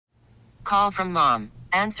call from mom.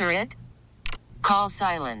 Answer it. Call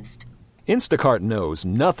silenced. Instacart knows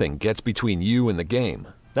nothing gets between you and the game.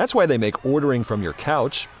 That's why they make ordering from your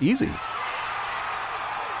couch easy.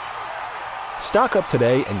 Stock up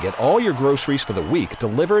today and get all your groceries for the week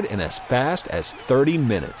delivered in as fast as 30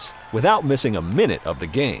 minutes without missing a minute of the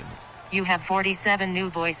game. You have 47 new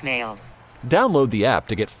voicemails. Download the app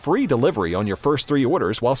to get free delivery on your first 3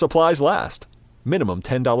 orders while supplies last. Minimum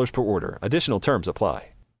 $10 per order. Additional terms apply.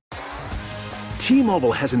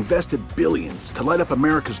 T-Mobile has invested billions to light up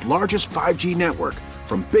America's largest 5G network,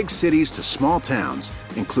 from big cities to small towns,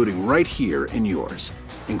 including right here in yours.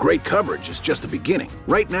 And great coverage is just the beginning.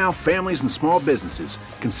 Right now, families and small businesses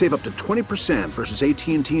can save up to 20% versus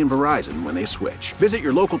AT&T and Verizon when they switch. Visit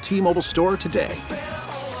your local T-Mobile store today.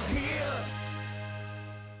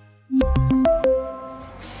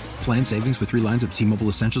 Plan savings with 3 lines of T-Mobile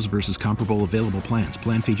Essentials versus comparable available plans.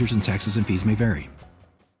 Plan features and taxes and fees may vary.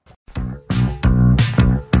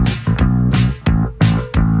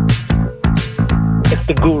 It's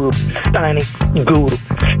the Guru, Steiny, Guru,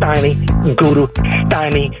 Steiny, Guru,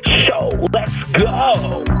 Steiny show. Let's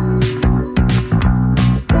go.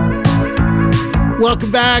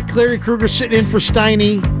 Welcome back. Larry Krueger sitting in for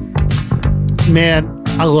Steiny. Man,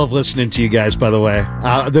 I love listening to you guys, by the way.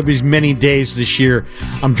 There'll be many days this year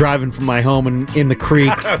I'm driving from my home in the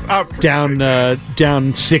creek down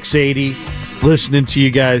 680, listening to you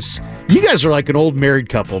guys. You guys are like an old married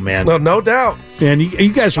couple, man. No doubt. Man,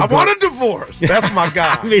 you guys are... I want a divorce. That's my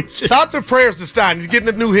guy. I mean, thoughts and prayers to Stein. He's getting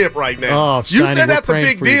a new hip right now. Oh, Steiny, you said that's a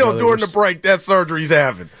big deal during the break, that surgery he's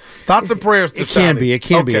having. Thoughts and prayers to Steiny. It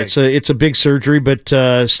can be. It's a big surgery, but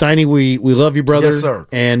Steiny, we love you, brother. Yes, sir.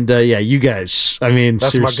 And you guys, I mean,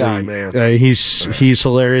 that's seriously, my guy, man. He's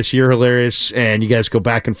hilarious. You're hilarious, and you guys go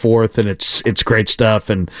back and forth, and it's great stuff.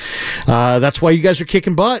 And that's why you guys are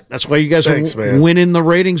kicking butt. That's why you guys are winning the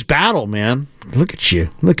ratings battle, man. Look at you.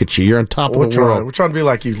 You're on top of the world. We're trying to be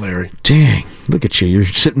like you, Larry. Dang. Look at you. You're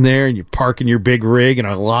sitting there and you're parking your big rig in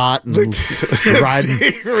a lot and you're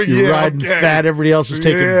riding fat. Everybody else is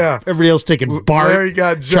taking Bart. Larry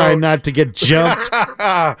got jumped. Trying not to get jumped.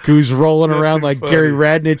 Who's rolling around like funny. Gary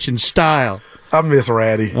Radnich in style. I miss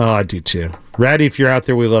Ratty. Oh, I do too. Ratty, if you're out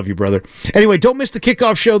there, we love you, brother. Anyway, don't miss the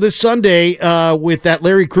kickoff show this Sunday with that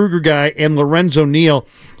Larry Krueger guy and Lorenzo Neal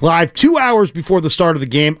live 2 hours before the start of the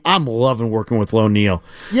game. I'm loving working with Lo Neal.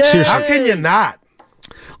 Yeah, seriously. How can you not?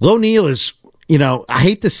 Lo Neal is, I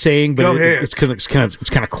hate the saying, but it's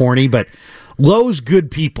kind of corny, but Lo's good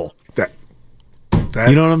people.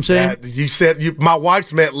 You know what I'm saying? You said my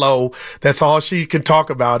wife's met Lo. That's all she can talk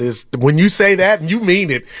about is when you say that and you mean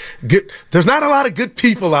it. There's not a lot of good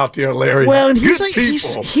people out there, Larry. Well, and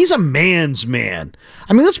he's a man's man.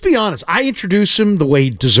 I mean, let's be honest. I introduce him the way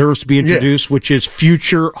he deserves to be introduced, which is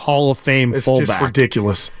future Hall of Fame fullback. It's just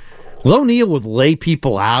ridiculous. Lo Neal would lay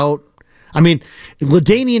people out. I mean,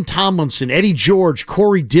 LaDainian Tomlinson, Eddie George,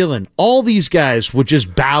 Corey Dillon, all these guys would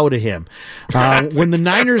just bow to him. When the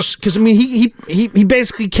Niners, because, I mean, he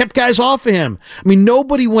basically kept guys off of him. I mean,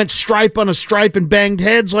 nobody went stripe on a stripe and banged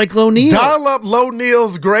heads like Lo Neal. Dial up Lo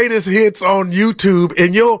Neal's greatest hits on YouTube,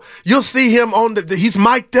 and you'll see him he's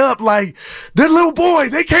mic'd up like, that little boy,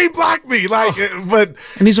 they can't block me. And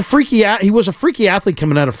he's he was a freaky athlete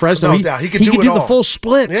coming out of Fresno. No doubt. He could do the full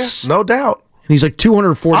splits. Yeah, no doubt. He's like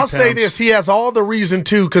 240 pounds. I'll say this. He has all the reason,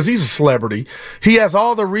 too, because he's a celebrity. He has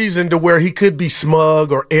all the reason to where he could be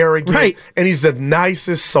smug or arrogant. Right. And he's the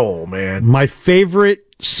nicest soul, man. My favorite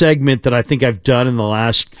segment that I think I've done in the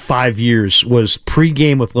last 5 years was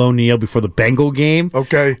pregame with Lo Neal before the Bengal game.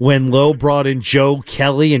 Okay. When Lo brought in Joe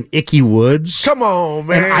Kelly and Icky Woods. Come on,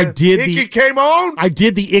 man. And Icky came on? I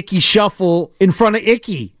did the Icky shuffle in front of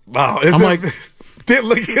Icky. Wow.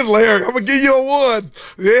 Look at Larry. I'm going to give you a one.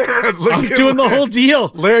 Yeah. I was doing the whole deal.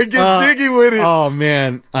 Larry get jiggy with it. Oh,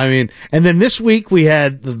 man. I mean, and then this week we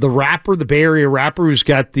had the rapper, the Bay Area rapper who's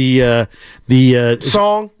got the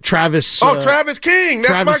song? Travis. Travis King.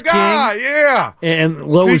 That's Travis my guy. King. Yeah. And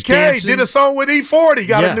Lo was dancing. Did a song with E40.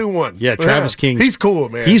 Got a new one. Yeah, Travis King. He's cool,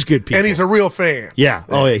 man. He's good people. And he's a real fan. Yeah.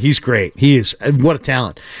 Oh, yeah. He's great. He is. What a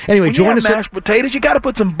talent. Anyway, when join us. Mashed potatoes, you got to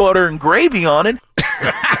put some butter and gravy on it.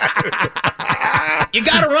 You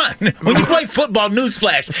got to run. When you play football,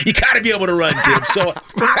 newsflash, you got to be able to run, kid. So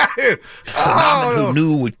who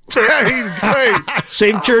knew. He's great.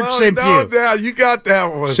 Same church, same pew. No doubt. You got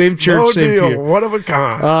that one. Same church, same pew. One of a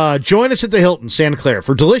kind. Join us at the Hilton, Santa Clara,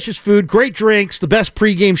 for delicious food, great drinks, the best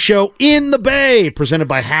pregame show in the Bay, presented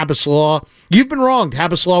by Habas Law. You've been wronged.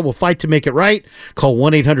 Habas Law will fight to make it right. Call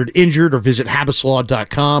 1-800-INJURED or visit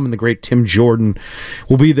habaslaw.com, and the great Tim Jordan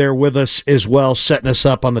will be there with us as well, setting us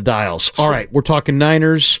up on the dials. All right, we're talking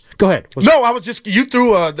Niners. Go ahead. You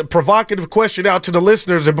threw the provocative question out to the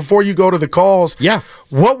listeners, and before you go to the calls,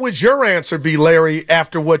 what would your answer be, Larry,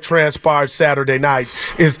 after what transpired Saturday night?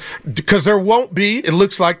 Is because there won't be, it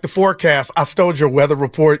looks like the forecast. I stole your weather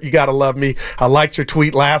report. You got to love me. I liked your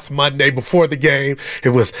tweet last Monday before the game. It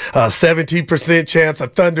was 17% chance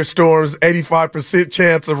of thunderstorms, 85%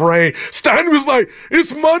 chance of rain. Stein was like,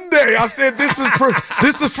 it's Monday. I said, this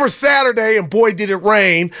is for Saturday, and boy, did it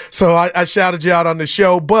rain. So I shouted you out on the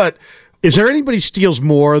show, but is there anybody steals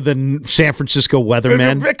more than San Francisco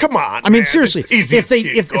weathermen? Come on, I mean, seriously, if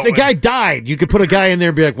the guy died, you could put a guy in there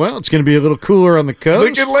and be like, well, it's going to be a little cooler on the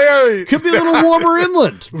coast. Look at Larry. Could be a little warmer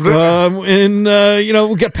inland.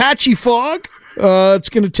 We got patchy fog. It's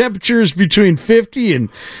going to temperatures between 50 and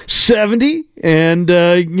 70, and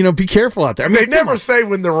be careful out there. I mean, they never say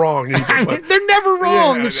when they're wrong. Either, they're never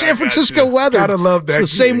wrong. Yeah, the San Francisco weather. Gotta love that.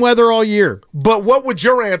 It's the same weather all year. But what would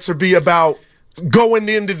your answer be about going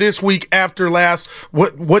into this week after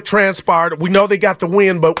what transpired? We know they got the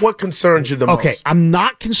win, but what concerns you the most? Okay, I'm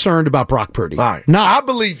not concerned about Brock Purdy. All right. No, I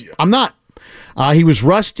believe you. I'm not. He was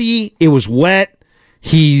rusty. It was wet.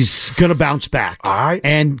 He's going to bounce back. All right.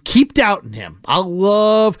 And keep doubting him. I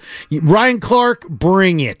love Ryan Clark,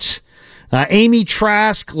 bring it. Amy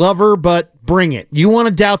Trask, love her, but bring it. You want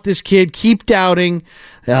to doubt this kid, keep doubting.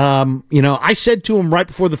 I said to him right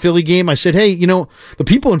before the Philly game, I said, hey, the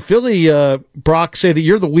people in Philly, Brock, say that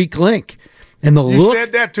you're the weak link. And you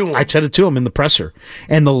said that to him. I said it to him in the presser.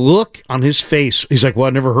 And the look on his face, he's like, well, I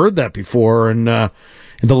never heard that before. And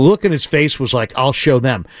the look in his face was like, I'll show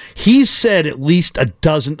them. He's said at least a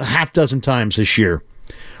half dozen times this year,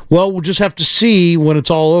 well, we'll just have to see when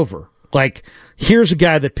it's all over. Like, here's a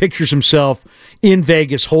guy that pictures himself in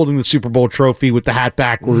Vegas holding the Super Bowl trophy with the hat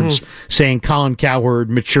backwards, saying, Colin Cowherd,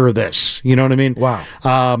 mature this. You know what I mean? Wow.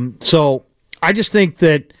 So I just think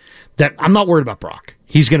that I'm not worried about Brock.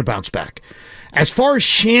 He's going to bounce back. As far as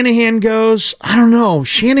Shanahan goes, I don't know.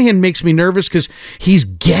 Shanahan makes me nervous because he's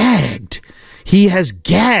gagged. He has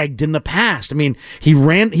gagged in the past. I mean, he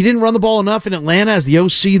didn't run the ball enough in Atlanta as the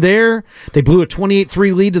OC there. They blew a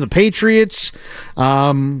 28-3 lead to the Patriots.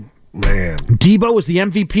 Man. Debo was the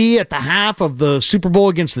MVP at the half of the Super Bowl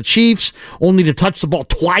against the Chiefs, only to touch the ball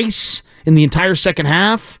twice in the entire second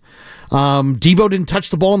half. Debo didn't touch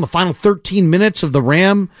the ball in the final 13 minutes of the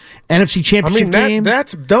Ram NFC Championship game.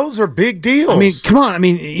 Those are big deals. I mean, come on. I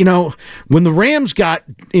mean, when the Rams got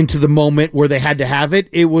into the moment where they had to have it,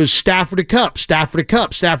 it was Stafford to Cup, Stafford to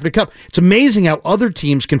Cup, Stafford to Cup. It's amazing how other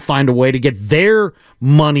teams can find a way to get their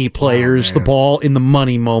money players the ball in the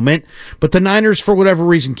money moment, but the Niners, for whatever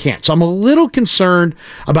reason, can't. So I'm a little concerned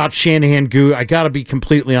about Shanahan. I got to be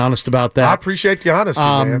completely honest about that. I appreciate the honesty,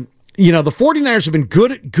 man. The 49ers have been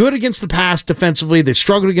good against the pass defensively. They've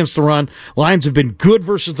struggled against the run. Lions have been good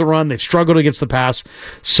versus the run. They've struggled against the pass.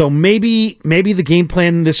 So maybe the game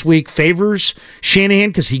plan this week favors Shanahan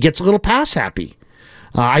because he gets a little pass happy.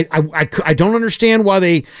 I don't understand why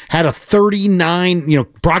they had a 39,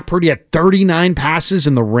 Brock Purdy had 39 passes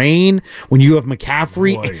in the rain when you have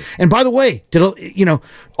McCaffrey. Boy. And by the way,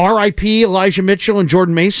 R.I.P. Elijah Mitchell and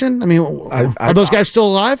Jordan Mason? I mean, are those guys still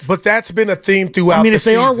alive? But that's been a theme throughout the if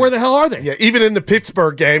they are, where the hell are they? Yeah, even in the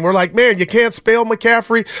Pittsburgh game, we're like, man, you can't spell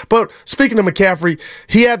McCaffrey. But speaking of McCaffrey,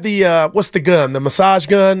 he had the, what's the gun? The massage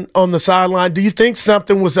gun on the sideline. Do you think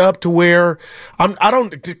something was up to where,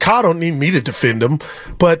 Kyle don't need me to defend him,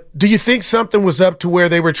 but do you think something was up to where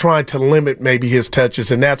they were trying to limit maybe his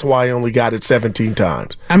touches, and that's why he only got it 17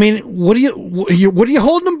 times? I mean, what are you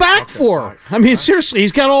holding him back for? Right. I mean, seriously,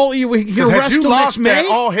 he's got all you arrest him next May.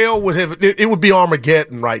 All hell would have it would be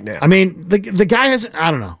Armageddon right now. I mean, the guy hasn't. I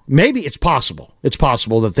don't know. Maybe it's possible. It's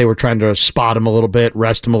possible that they were trying to spot him a little bit,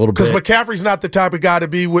 rest him a little bit. Because McCaffrey's not the type of guy to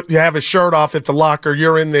be you have his shirt off at the locker,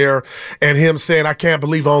 you're in there, and him saying, "I can't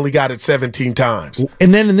believe I only got it 17 times."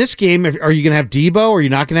 And then in this game, are you going to have Debo? Or are you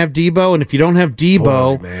not going to have Debo? And if you don't have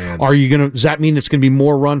Debo, are you going to? Does that mean it's going to be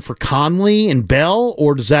more run for Conley and Bell,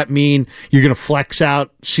 or does that mean you're going to flex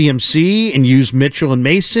out CMC and use Mitchell and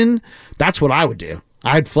Mason? That's what I would do.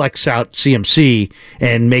 I'd flex out CMC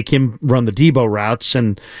and make him run the Debo routes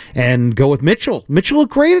and go with Mitchell. Mitchell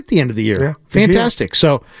looked great at the end of the year. Yeah, fantastic.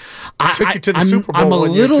 So took you to the Super Bowl. I'm a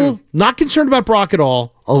little not concerned about Brock at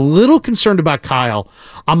all. A little concerned about Kyle.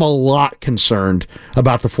 I'm a lot concerned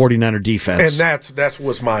about the 49er defense. And that's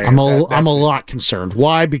what's my I'm a lot concerned.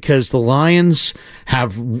 Why? Because the Lions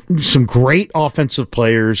have some great offensive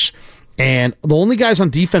players. And the only guys on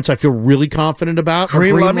defense I feel really confident about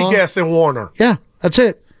Greenlaw, let me guess, and Warner. Yeah, that's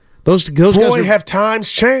it. Those guys have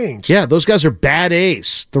times changed. Yeah, those guys are bad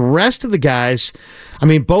A's. The rest of the guys, I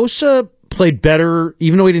mean, Bosa played better,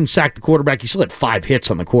 even though he didn't sack the quarterback. He still had 5 hits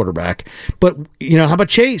on the quarterback. But, how about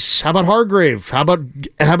Chase? How about Hargrave? How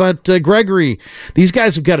about Gregory? These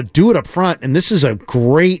guys have got to do it up front, and this is a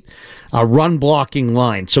great run blocking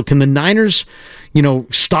line. So can the Niners,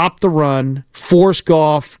 stop the run, force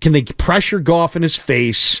Goff? Can they pressure Goff in his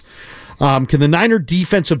face? Can the Niner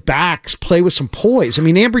defensive backs play with some poise? I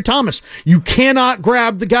mean, Ambry Thomas, you cannot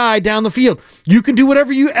grab the guy down the field. You can do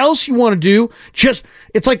whatever else you want to do.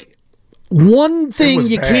 It's like one thing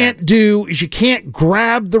you can't do is you can't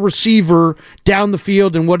grab the receiver down the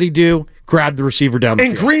field. And what did he do? Grab the receiver down the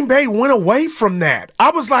field. And Green Bay went away from that.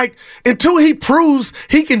 I was like, until he proves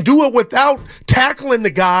he can do it without tackling the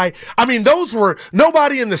guy. I mean, those were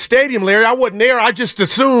nobody in the stadium, Larry. I wasn't there. I just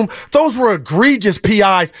assumed those were egregious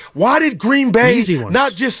PIs. Why did Green Bay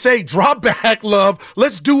not just say, drop back, love,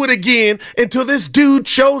 let's do it again until this dude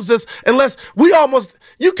shows us, unless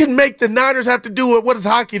you can make the Niners have to do it. What is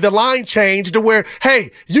hockey? The line change to where,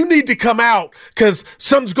 hey, you need to come out because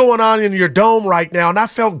something's going on in your dome right now. And I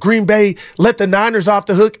felt Green Bay let the Niners off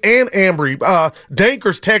the hook and Ambry.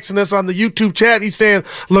 Danker's texting us on the YouTube chat. He's saying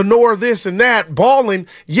Lenore this and that, balling.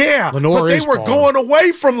 Yeah, but they were going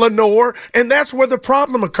away from Lenore, and that's where the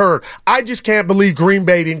problem occurred. I just can't believe Green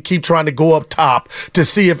Bay didn't keep trying to go up top to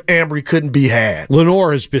see if Ambry couldn't be had.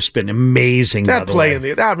 Lenore has just been amazing. That play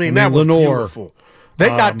that was beautiful. They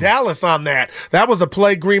got Dallas on that. That was a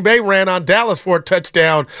play Green Bay ran on Dallas for a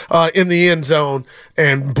touchdown in the end zone,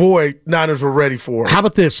 and boy, Niners were ready for it. How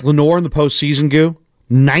about this? Lenore in the postseason, Goo?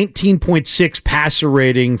 19.6 passer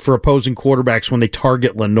rating for opposing quarterbacks when they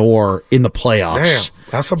target Lenore in the playoffs. Damn,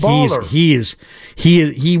 that's a baller.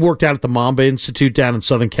 He worked out at the Mamba Institute down in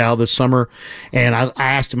Southern Cal this summer, and I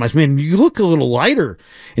asked him, I said, man, you look a little lighter.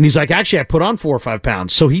 And he's like, actually, I put on 4 or 5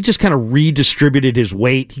 pounds. So he just kind of redistributed his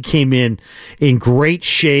weight. He came in great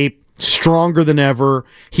shape, stronger than ever.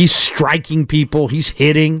 He's striking people. He's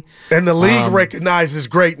hitting. And the league recognizes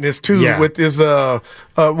greatness, too, with his, what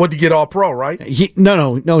did he get all pro, right?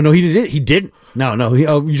 No, he didn't. No. You're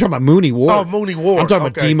talking about Mooney Ward. Oh, Mooney Ward. I'm talking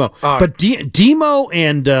about Demo. Right. But Demo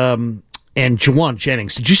and Juwan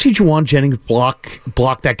Jennings. Did you see Juwan Jennings block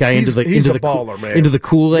that guy he's a baller, man. Into the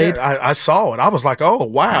Kool-Aid? Yeah, I saw it. I was like, oh,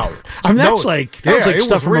 wow. I mean, that was like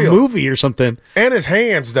stuff from a movie or something. And his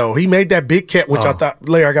hands, though. He made that big catch, which I thought,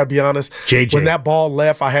 Larry, I got to be honest. JJ. When that ball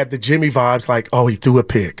left, I had the Jimmy vibes like, oh, he threw a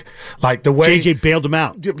pick. Like the way. JJ bailed him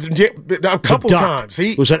out. A couple times.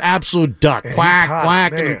 It was an absolute duck. Quack,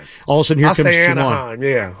 quack. And all of a sudden, here comes Anaheim,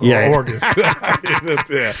 Oregon.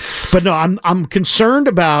 Yeah. But no, I'm concerned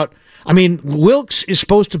about. I mean, Wilkes is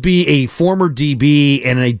supposed to be a former DB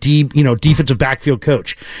and a defensive backfield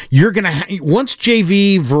coach. You're gonna once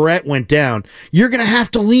JV Verrett went down, you're gonna have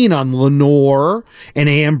to lean on Lenore and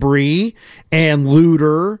Ambry and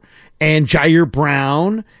Luter and Jair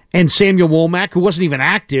Brown and Samuel Womack, who wasn't even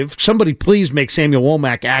active. Somebody please make Samuel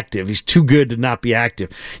Womack active. He's too good to not be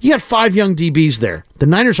active. You got 5 young DBs there. The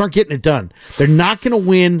Niners aren't getting it done. They're not going to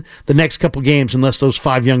win the next couple games unless those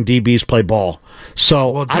 5 young DBs play ball.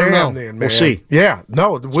 So, I don't know. Then, man. We'll see. Yeah,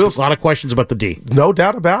 no. A lot of questions about the D. No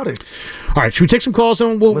doubt about it. All right, should we take some calls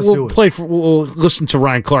and we'll we'll listen to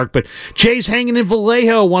Ryan Clark. But Jay's hanging in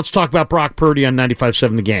Vallejo, wants to talk about Brock Purdy on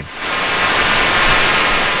 95.7 The Game.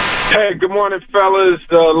 Hey, good morning, fellas.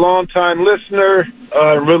 Long-time listener.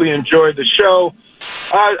 Really enjoyed the show.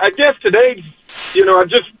 I guess today,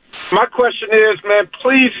 my question is, man,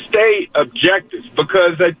 please stay objective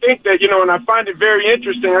because I think that, and I find it very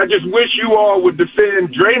interesting. I just wish you all would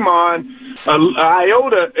defend Draymond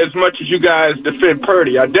iota as much as you guys defend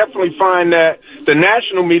Purdy. I definitely find that the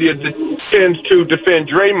national media tends to defend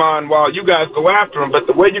Draymond while you guys go after him, but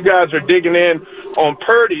the way you guys are digging in on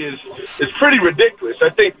Purdy is pretty ridiculous. I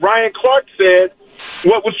think Ryan Clark said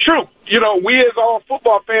what was true. We as all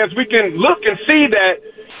football fans, we can look and see that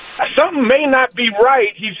something may not be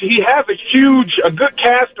right. He has a good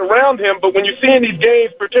cast around him, but when you see in these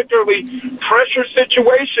games, particularly pressure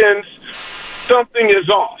situations, something is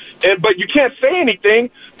off. But you can't say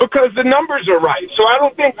anything because the numbers are right. So I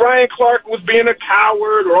don't think Ryan Clark was being a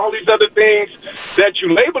coward or all these other things that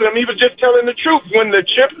you labeled him. He was just telling the truth. When the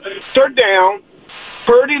chips are down,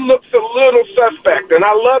 Purdy looks a little suspect, and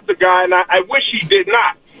I love the guy, and I wish he did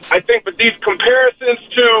not. I think, but these comparisons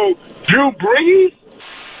to Drew Brees,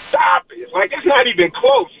 stop it. Like, it's not even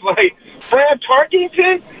close. Like, Fran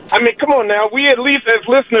Tarkington? I mean, come on now. We at least as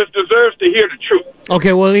listeners deserve to hear the truth.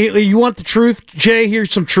 Okay, well, you want the truth? Jay,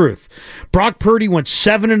 here's some truth. Brock Purdy went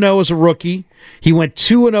 7-0 as a rookie. He went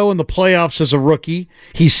 2-0 in the playoffs as a rookie.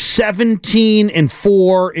 He's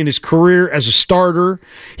 17-4 in his career as a starter.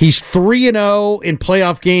 He's 3-0 in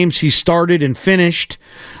playoff games he started and finished.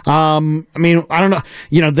 I don't know.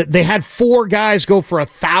 They had 4 guys go for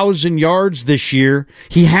 1,000 yards this year.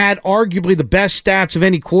 He had arguably the best stats of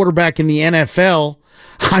any quarterback in the NFL.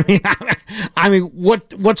 I mean,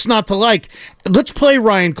 what's not to like? Let's play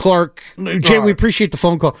Ryan Clark. Jay, we appreciate the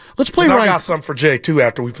phone call. Let's play Ryan. I got something for Jay too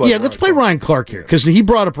after we play. Yeah, let's play Ryan Clark here because he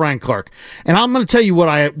brought up Ryan Clark, and I'm going to tell you what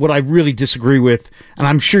I really disagree with, and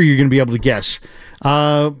I'm sure you're going to be able to guess.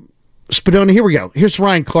 Spadoni, here we go. Here's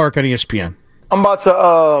Ryan Clark on ESPN. I'm about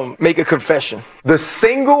to make a confession. The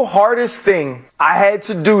single hardest thing I had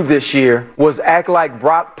to do this year was act like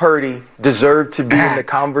Brock Purdy deserved to be in the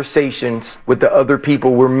conversations with the other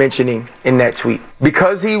people we're mentioning in that tweet.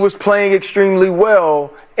 Because he was playing extremely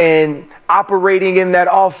well and operating in that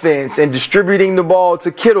offense and distributing the ball to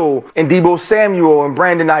Kittle and Deebo Samuel and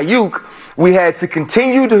Brandon Ayuk, we had to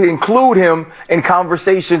continue to include him in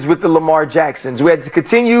conversations with the Lamar Jacksons. We had to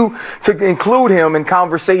continue to include him in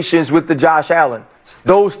conversations with the Josh Allen.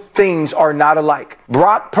 Those things are not alike.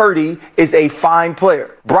 Brock Purdy is a fine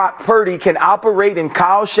player. Brock Purdy can operate in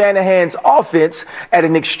Kyle Shanahan's offense at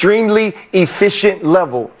an extremely efficient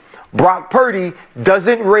level. Brock Purdy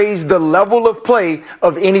doesn't raise the level of play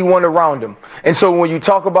of anyone around him. And so when you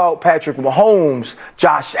talk about Patrick Mahomes,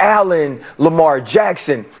 Josh Allen, Lamar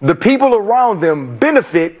Jackson, the people around them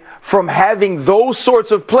benefit from having those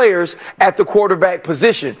sorts of players at the quarterback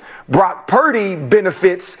position. Brock Purdy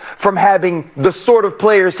benefits from having the sort of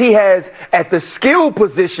players he has at the skill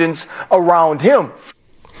positions around him.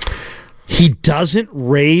 He doesn't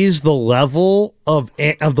raise the level of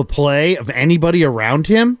the play of anybody around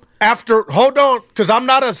him? Hold on, because I'm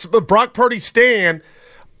not a Brock Purdy stan,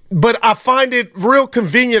 but I find it real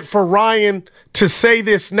convenient for Ryan to say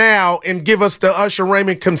this now and give us the Usher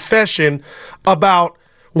Raymond confession about,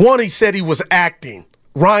 one, he said he was acting.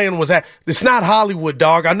 Ryan was it's not Hollywood,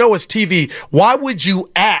 dog. I know it's TV. Why would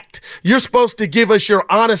you act? You're supposed to give us your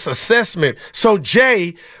honest assessment. So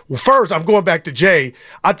Jay, first, I'm going back to Jay.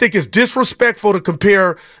 I think it's disrespectful to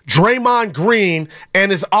compare Draymond Green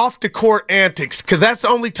and his off-the-court antics, because that's the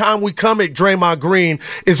only time we come at Draymond Green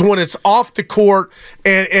is when it's off the court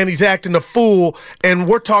and he's acting a fool, and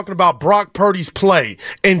we're talking about Brock Purdy's play.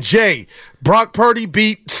 And Jay, Brock Purdy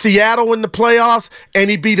beat Seattle in the playoffs, and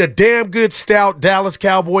he beat a damn good, stout Dallas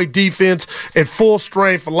Cowboy defense at full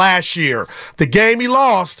strength last year. The game he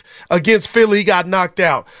lost against Philly, he got knocked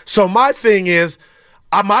out. So my thing is,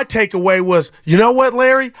 my takeaway was, you know what,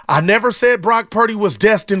 Larry? I never said Brock Purdy was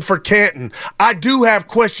destined for Canton. I do have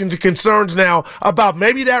questions and concerns now about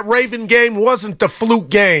maybe that Raven game wasn't the fluke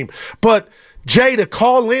game, but Jay, to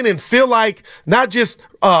call in and feel like not just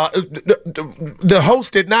the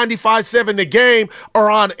host at 95.7 The Game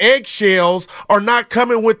are on eggshells or not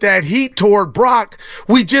coming with that heat toward Brock.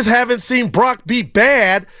 We just haven't seen Brock be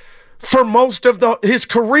bad for most of his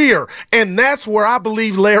career. And that's where I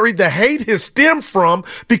believe, Larry, the hate has stemmed from,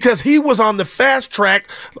 because he was on the fast track,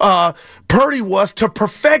 Purdy was, to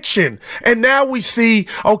perfection. And now we see,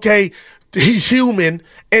 okay, he's human,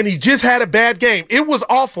 and he just had a bad game. It was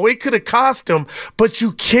awful. It could have cost him, but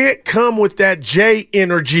you can't come with that Jay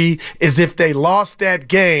energy as if they lost that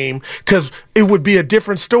game, because it would be a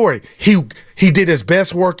different story. He did his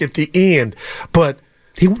best work at the end, but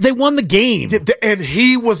they won the game. And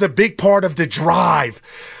he was a big part of the drive.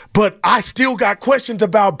 But I still got questions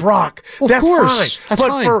about Brock. Well, that's fine. That's but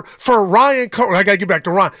fine. For Ryan, I got to get back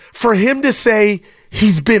to Ryan. For him to say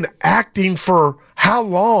he's been acting for how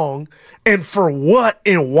long and for what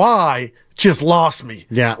and why just lost me.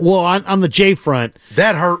 Yeah, well, on the Jay front,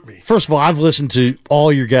 that hurt me. First of all, I've listened to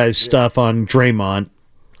all your guys' stuff on Draymond.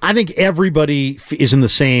 I think everybody is in the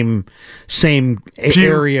same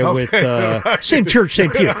area, okay, with right. Same church, same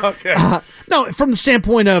pew. Okay. No, from the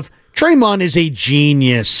standpoint of Draymond is a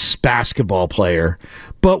genius basketball player,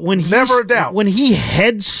 but when never a doubt when he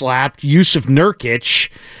head slapped Yusuf Nurkic.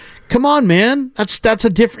 Come on, man. That's a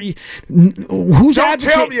different. Who's an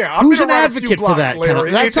advocate for that?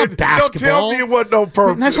 That's not basketball. Don't tell me it wasn't no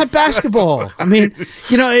purpose. That's not basketball. I mean,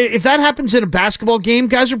 if that happens in a basketball game,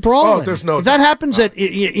 guys are brawling. Oh, there's no. If that happens at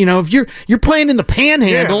if you're playing in the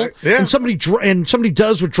Panhandle and somebody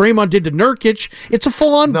does what Draymond did to Nurkic, it's a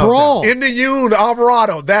full on brawl. In the Union,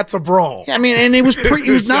 Alvarado, that's a brawl. Yeah, I mean, and it was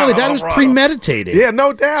not only that, it was premeditated. Yeah,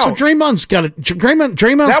 no doubt. So Draymond's got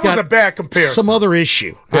that was a bad comparison. Some other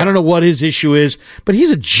issue. Yeah. I don't know what his issue is, but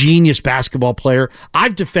he's a genius basketball player.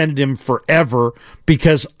 I've defended him forever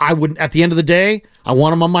because at the end of the day, I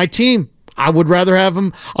want him on my team. I would rather have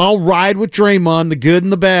him. I'll ride with Draymond, the good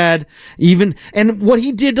and the bad. And what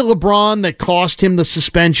he did to LeBron that cost him the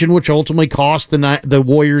suspension, which ultimately cost the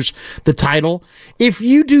Warriors the title. If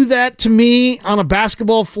you do that to me on a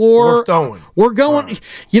basketball floor, we're going. Right.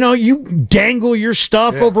 You dangle your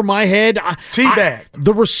stuff over my head. Teabag.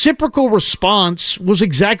 The reciprocal response was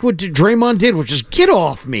exactly what Draymond did, which is get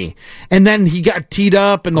off me. And then he got teed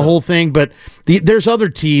up and the whole thing. But there's other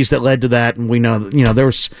tees that led to that, and we know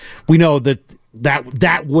that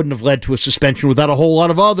wouldn't have led to a suspension without a whole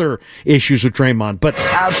lot of other issues with Draymond. But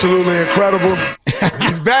absolutely incredible.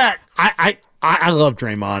 He's back. I love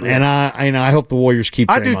Draymond, and I hope the Warriors keep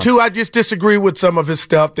Draymond. I do too. I just disagree with some of his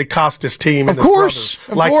stuff that cost his team. Of course.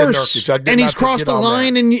 The Nurkic. And he's crossed the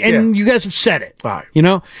line, and you guys have said it. Right.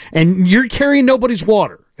 And you're carrying nobody's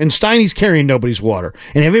water. And Steiny's carrying nobody's water.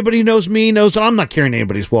 And everybody who knows me knows that I'm not carrying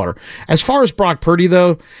anybody's water. As far as Brock Purdy,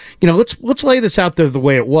 though, let's lay this out there the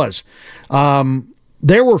way it was.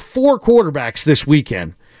 There were 4 quarterbacks this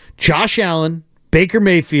weekend. Josh Allen, Baker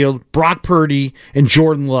Mayfield, Brock Purdy, and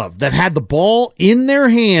Jordan Love that had the ball in their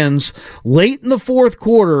hands late in the fourth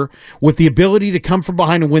quarter with the ability to come from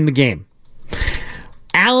behind and win the game.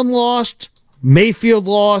 Allen lost, Mayfield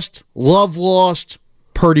lost, Love lost,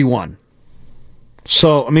 Purdy won.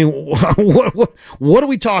 So, what are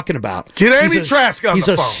we talking about? Get Amy Trask on the phone. He's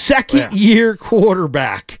a second-year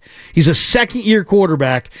quarterback. He's a second-year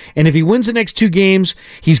quarterback, and if he wins the next 2 games,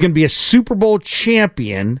 he's going to be a Super Bowl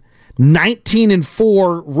champion,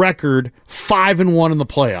 19-4 record, 5-1 in the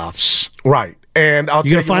playoffs. Right. And I'll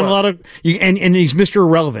tell you find what. a lot of and he's Mr.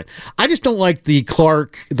 Irrelevant. I just don't like the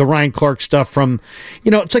Ryan Clark stuff from,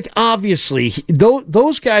 it's like obviously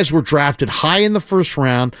those guys were drafted high in the first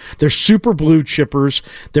round. They're super blue chippers.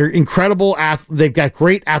 They're incredible. They've got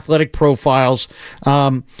great athletic profiles.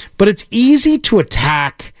 But it's easy to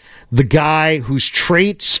attack the guy whose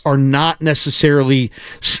traits are not necessarily,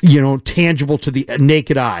 tangible to the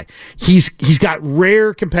naked eye. He's got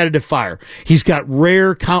rare competitive fire. He's got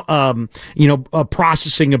rare,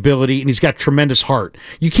 processing ability, and he's got tremendous heart.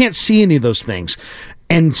 You can't see any of those things.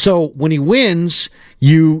 And so when he wins,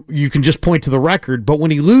 you can just point to the record, but when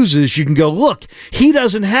he loses, you can go, look, he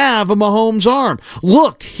doesn't have a Mahomes arm.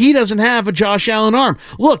 Look, he doesn't have a Josh Allen arm.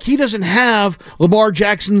 Look, he doesn't have Lamar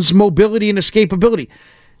Jackson's mobility and escapability.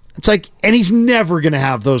 It's like, and he's never going to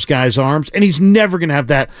have those guys' arms, and he's never going to have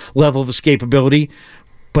that level of escapability.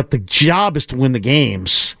 But the job is to win the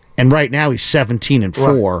games, and right now he's 17-4.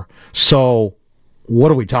 Right. So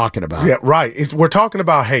what are we talking about? Yeah, right. We're talking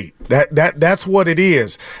about hate. That's what it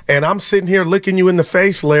is. And I'm sitting here looking you in the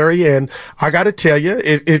face, Larry, and I got to tell you,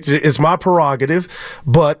 it's my prerogative,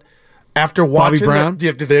 but after watching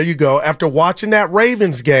there you go. After watching that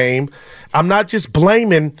Ravens game, I'm not just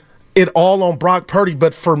blaming it all on Brock Purdy,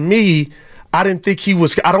 but for me, I didn't think he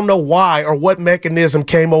was. I don't know why or what mechanism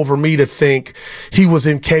came over me to think he was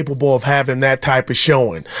incapable of having that type of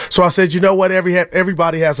showing. So I said, you know what?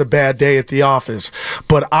 Everybody has a bad day at the office,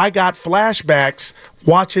 but I got flashbacks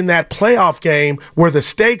watching that playoff game where the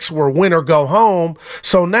stakes were win or go home.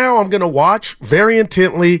 So now I'm going to watch very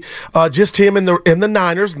intently just him in the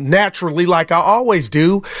Niners, naturally, like I always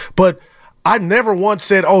do, but I never once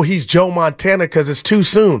said, oh, he's Joe Montana because it's too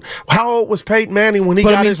soon. How old was Peyton Manning when he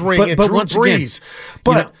got his ring? And Drew Brees.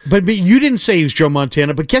 But you didn't say he was Joe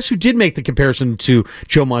Montana, but guess who did make the comparison to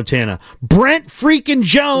Joe Montana? Brent freaking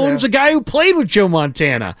Jones, a guy who played with Joe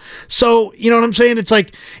Montana. So, you know what I'm saying? It's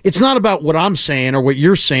like, it's not about what I'm saying or what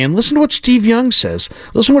you're saying. Listen to what Steve Young says.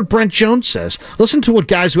 Listen to what Brent Jones says. Listen to what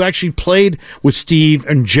guys who actually played with Steve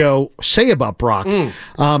and Joe say about Brock.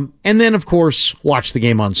 And then, of course, watch the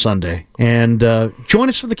game on Sunday. And join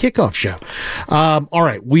us for the kickoff show. All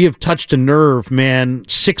right, we have touched a nerve, man.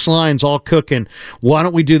 6 lines all cooking. Why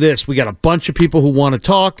don't we do this? We got a bunch of people who want to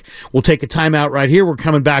talk. We'll take a timeout right here. We're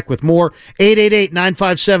coming back with more.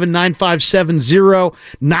 888-957-9570.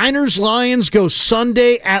 Niners Lions go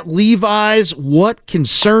Sunday at Levi's. What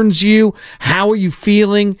concerns you? How are you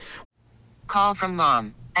feeling? Call from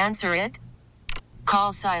mom. Answer it.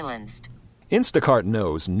 Call silenced. Instacart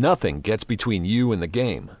knows nothing gets between you and the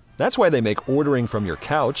game. That's why they make ordering from your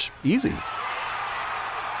couch easy.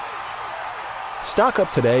 Stock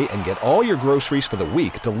up today and get all your groceries for the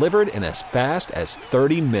week delivered in as fast as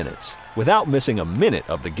 30 minutes without missing a minute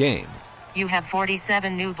of the game. You have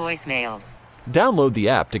 47 new voicemails. Download the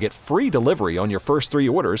app to get free delivery on your first 3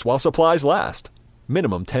 orders while supplies last.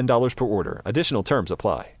 Minimum $10 per order. Additional terms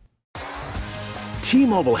apply.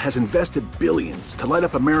 T-Mobile has invested billions to light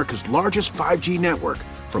up America's largest 5G network,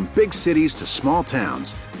 from big cities to small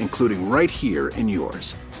towns, including right here in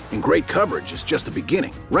yours. And great coverage is just the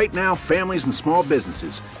beginning. Right now, families and small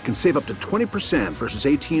businesses can save up to 20% versus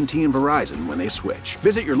AT&T and Verizon when they switch.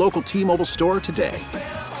 Visit your local T-Mobile store today.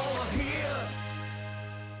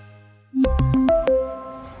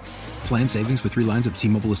 Plan savings with 3 lines of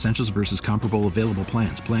T-Mobile Essentials versus comparable available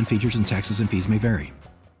plans. Plan features and taxes and fees may vary.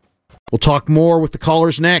 We'll talk more with the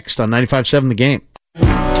callers next on 95.7 The Game.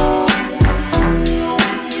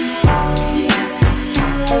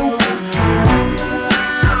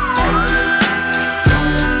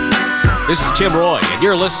 This is Tim Roy, and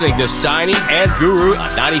you're listening to Steiny and Guru on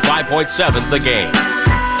 95.7 The Game.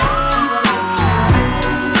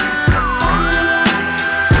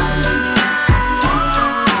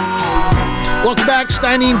 Welcome back,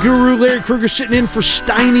 Steiny and Guru. Larry Krueger sitting in for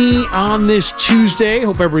Steiny on this Tuesday.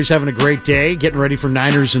 Hope everybody's having a great day. Getting ready for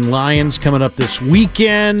Niners and Lions coming up this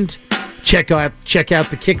weekend. Check out the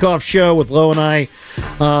kickoff show with Lo and I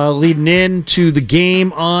leading into the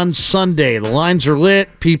game on Sunday. The lines are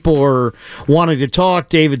lit. People are wanting to talk.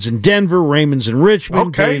 David's in Denver. Raymond's in Richmond.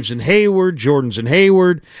 Okay. Dave's in Hayward. Jordan's in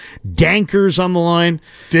Hayward. Danker's on the line.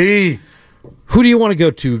 D. Who do you want to go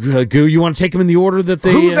to, Goo? You want to take them in the order that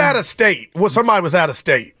they... Who's out of state? Well, somebody was out of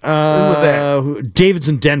state. Who was that? David's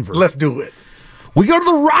in Denver. Let's do it. We go to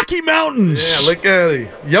the Rocky Mountains. Yeah, look at it.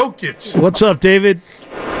 Jokic. What's up, David?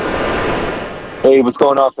 Hey, what's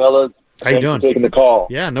going on, fellas? How you doing? Thanks for taking the call.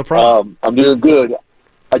 Yeah, no problem. I'm doing good.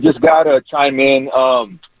 I just got to chime in.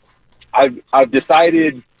 I've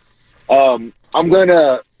decided I'm going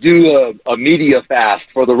to do a media fast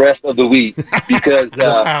for the rest of the week because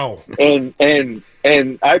wow. And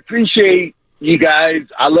I appreciate you guys.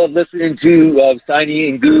 I love listening to Steiny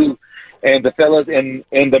and Goo and the fellas in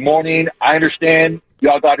the morning. I understand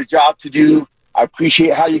y'all got a job to do. I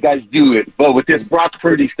appreciate how you guys do it. But with this Brock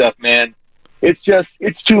Purdy stuff, man, it's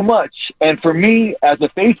too much. And for me, as a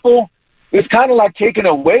faithful, it's kind of like taken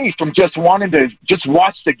away from just wanting to just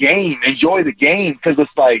watch the game, enjoy the game, because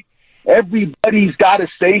it's like everybody's got to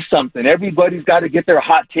say something. Everybody's got to get their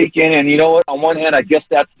hot take in. And you know what? On one hand, I guess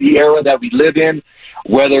that's the era that we live in,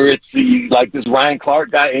 whether it's like this Ryan Clark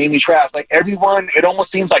guy, Amy Trask, like everyone, it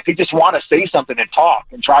almost seems like they just want to say something and talk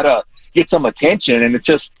and try to get some attention. And it's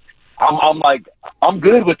just, I'm like, I'm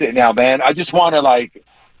good with it now, man. I just want to like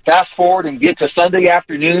fast forward and get to Sunday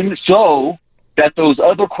afternoon so that those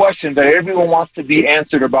other questions that everyone wants to be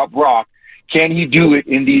answered about Brock, can he do it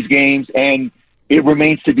in these games? And it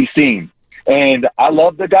remains to be seen. And I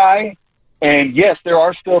love the guy. And yes, there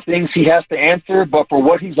are still things he has to answer, but for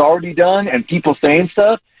what he's already done and people saying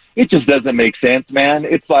stuff, it just doesn't make sense, man.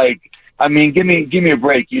 It's like, I mean, give me a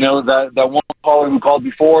break. You know, that one caller who called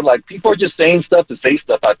before, like people are just saying stuff to say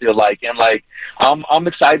stuff, I feel like. And like, I'm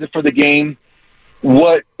excited for the game.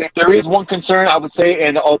 What, if there is one concern I would say,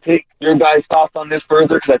 and I'll take your guys' thoughts on this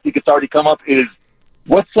further because I think it's already come up, is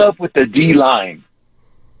what's up with the D-line?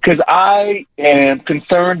 Because I am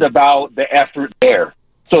concerned about the effort there.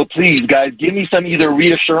 So please, guys, give me some either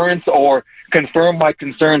reassurance or confirm my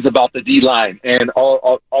concerns about the D-line, and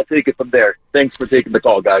I'll take it from there. Thanks for taking the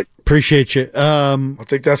call, guys. Appreciate you. I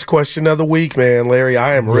think that's question of the week, man, Larry.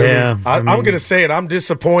 I am really I'm going to say it. I'm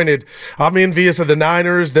disappointed. I'm envious of the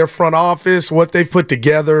Niners, their front office, what they've put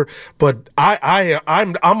together, but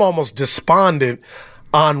I'm almost despondent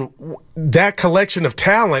on that collection of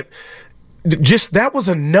talent. Just that was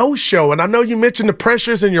a no-show, and I know you mentioned the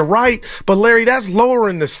pressures, and you're right, but Larry, that's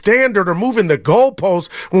lowering the standard or moving the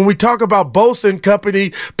goalposts when we talk about Bosa and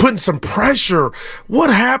company putting some pressure. What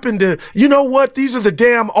happened to, you know what, these are the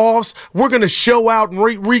damn offs, we're going to show out and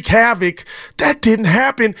wreak havoc. That didn't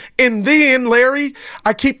happen. And then, Larry,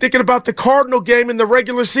 I keep thinking about the Cardinal game in the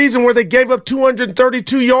regular season where they gave up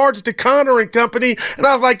 232 yards to Connor and company, and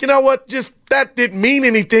I was like, you know what, just that didn't mean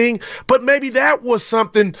anything, but maybe that was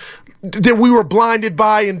something that we were blinded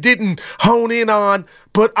by and didn't hone in on.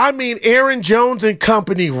 But, I mean, Aaron Jones and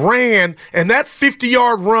company ran, and that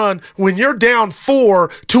 50-yard run when you're down 4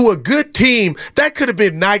 to a good team, that could have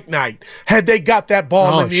been night-night had they got that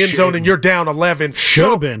ball in the end zone and you're down 11. Should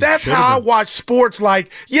have been. That's how I watch sports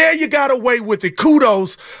like, yeah, you got away with it,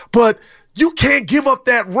 kudos, but you can't give up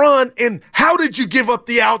that run. And how did you give up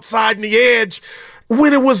the outside and the edge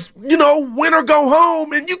when it was, you know, win or go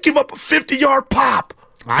home, and you give up a 50-yard pop?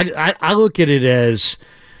 I look at it as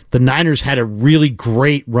the Niners had a really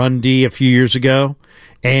great run D a few years ago.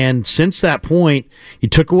 And since that point, you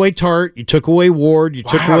took away Tart, you took away Ward, you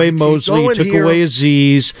took away Mosley, you took away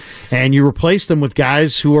Aziz, and you replaced them with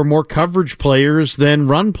guys who are more coverage players than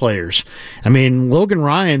run players. I mean, Logan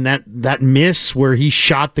Ryan, that miss where he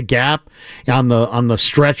shot the gap on the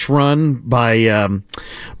stretch run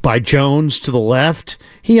by Jones to the left,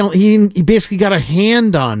 he basically got a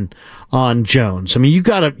hand on Jones. I mean, you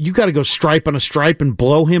gotta go stripe on a stripe and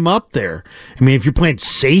blow him up there. I mean, if you're playing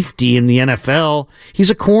safety in the NFL,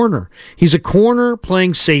 he's a corner. He's a corner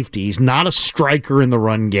playing safety. He's not a striker in the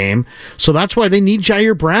run game. So that's why they need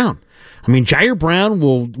Jair Brown. I mean, Jair Brown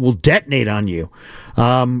will detonate on you.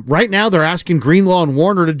 Right now, they're asking Greenlaw and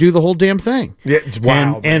Warner to do the whole damn thing. Yeah,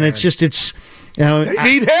 wow, and it's they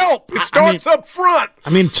need help. It starts up front. I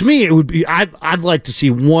mean, to me, it would be. I'd like to see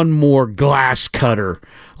one more glass cutter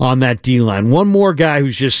on that D line. One more guy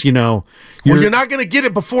who's just you're not going to get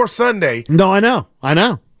it before Sunday. No, I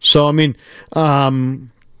know. So I mean,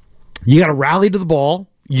 you got to rally to the ball.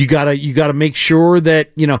 You gotta make sure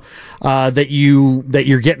that that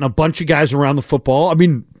you're getting a bunch of guys around the football. I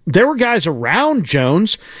mean, there were guys around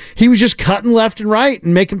Jones. He was just cutting left and right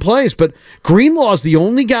and making plays. But Greenlaw's the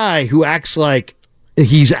only guy who acts like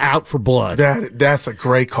he's out for blood. That's a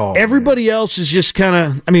great call. Everybody else is just kind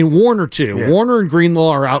of, I mean, Warner too. Yeah. Warner and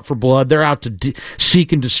Greenlaw are out for blood. They're out to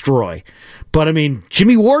seek and destroy. But, I mean,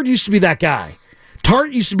 Jimmy Ward used to be that guy.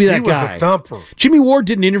 Tart used to be that guy. He was a thumper. Jimmy Ward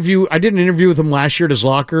did an interview. I did an interview with him last year at his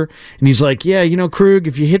locker, and he's like, "Yeah, Krug,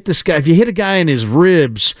 if you hit a guy in his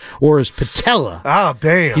ribs or his patella, oh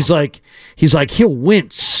damn." He's like he'll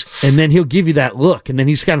wince, and then he'll give you that look, and then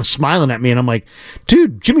he's kind of smiling at me, and I'm like,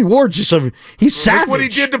 "Dude, Jimmy Ward's he's savage." Look what he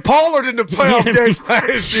did to Pollard in the playoff game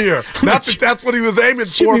last year. Not that that's what he was aiming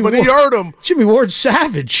for, but he hurt him. Jimmy Ward's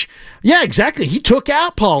savage. Yeah, exactly. He took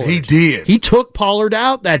out Pollard. He did. He took Pollard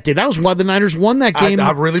out that day. That was why the Niners won that game. I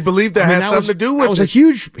really believe that had something to do with it. That was a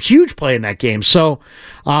huge play in that game. So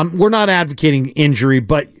we're not advocating injury,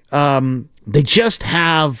 but they just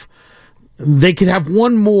have they could have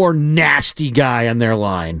one more nasty guy on their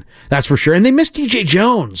line. That's for sure. And they missed DJ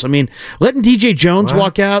Jones. I mean, letting DJ Jones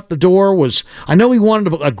walk out the door was, I know he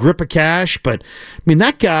wanted a grip of cash, but I mean,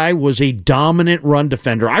 that guy was a dominant run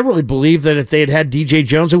defender. I really believe that if they had DJ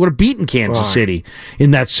Jones, they would have beaten Kansas City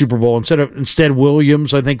in that Super Bowl. Instead,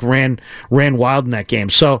 Williams, I think, ran wild in that game.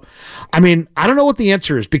 So, I mean, I don't know what the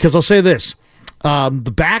answer is, because I'll say this.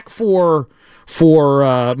 The back for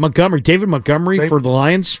Montgomery, David Montgomery for the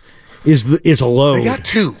Lions, is a load. They got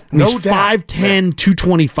two, no doubt. 5'10",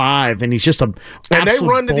 225, and he's just and they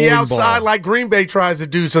run to the outside like Green Bay tries to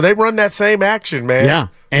do, so they run that same action, man. Yeah,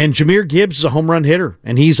 and Jahmyr Gibbs is a home run hitter,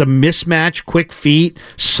 and he's a mismatch, quick feet,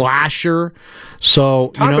 slasher. So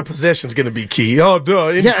time of possession is going to be key. Oh, duh,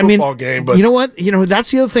 in a football game. But you know what? That's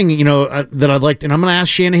the other thing. That I'd like, and I'm going to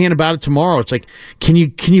ask Shanahan about it tomorrow. It's like, can you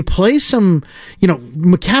play some?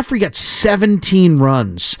 McCaffrey got 17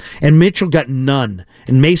 runs, and Mitchell got none,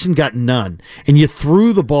 and Mason got none, and you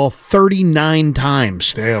threw the ball 39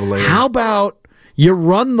 times. Damn, Larry. How about you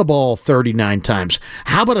run the ball 39 times?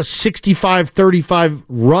 How about a 65-35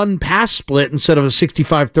 run pass split instead of a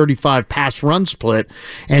 65-35 pass run split,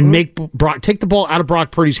 and take the ball out of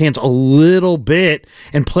Brock Purdy's hands a little bit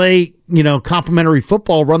and play, complementary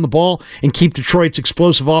football, run the ball, and keep Detroit's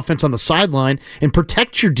explosive offense on the sideline and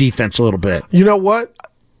protect your defense a little bit. You know what?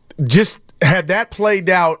 Just had that played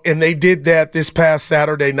out and they did that this past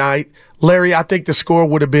Saturday night, Larry, I think the score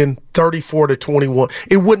would have been 34-21.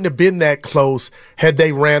 It wouldn't have been that close had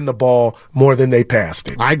they ran the ball more than they passed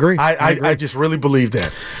it. I agree. I just really believe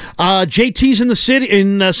that. JT's in the city,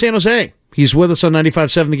 in San Jose. He's with us on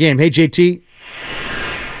 95.7 The Game. Hey, JT.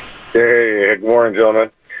 Hey, good morning,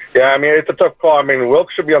 gentlemen. Yeah, I mean, it's a tough call. I mean,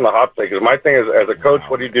 Wilkes should be on the hot plate, because my thing is, as a coach,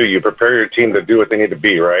 what do? You prepare your team to do what they need to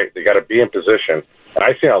be, right? They got to be in position. And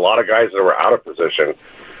I've seen a lot of guys that were out of position.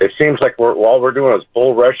 It seems like all we're doing is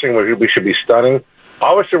bull rushing. We should be stunning.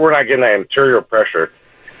 Obviously, we're not getting that interior pressure.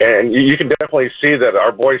 And you can definitely see that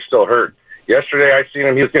our boy's still hurt. Yesterday, I seen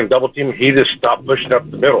him. He was getting double teamed. He just stopped pushing up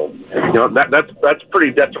the middle. That's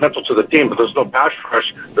pretty detrimental to the team. But there's no pass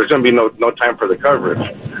rush. There's going to be no time for the coverage.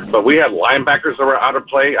 But we had linebackers that were out of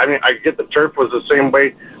play. I mean, I get the turf was the same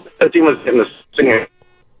way. The team was in the same.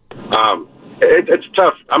 It's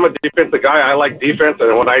tough. I'm a defensive guy. I like defense.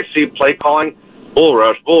 And when I see play calling, bull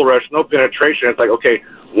rush, no penetration, it's like, okay,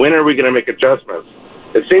 when are we going to make adjustments?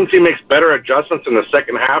 It seems he makes better adjustments in the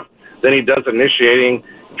second half than he does initiating,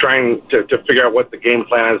 trying to figure out what the game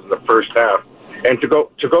plan is in the first half. And to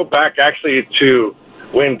go back actually to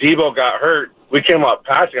when Debo got hurt, we came out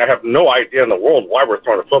passing. I have no idea in the world why we're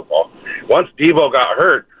throwing a football. Once Debo got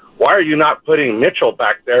hurt, why are you not putting Mitchell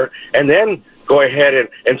back there and then go ahead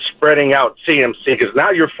and spreading out CMC? Because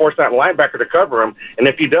now you're forcing that linebacker to cover him, and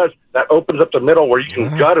if he does, that opens up the middle where you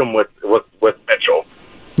can gut him with Mitchell.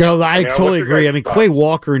 No, I totally agree. I mean, Quay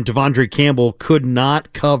Walker and Devondre Campbell could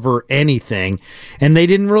not cover anything, and they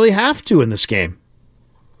didn't really have to in this game.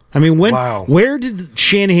 I mean, where did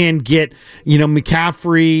Shanahan get,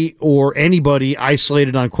 McCaffrey or anybody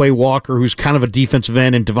isolated on Quay Walker, who's kind of a defensive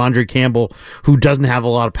end, and Devondre Campbell, who doesn't have a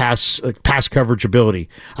lot of pass coverage ability?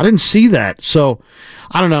 I didn't see that. So,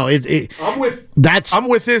 I don't know. I'm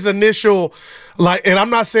with his initial, and I'm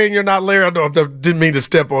not saying you're not Larry. I didn't mean to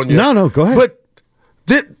step on you. No, go ahead. But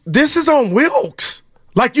this is on Wilkes.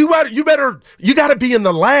 You got to be in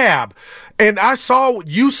the lab. And this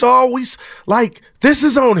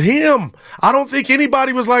is on him. I don't think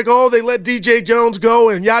anybody was like, oh, they let DJ Jones go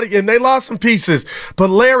and they lost some pieces. But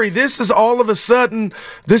Larry, this is all of a sudden,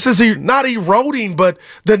 this is not eroding, but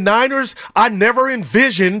the Niners, I never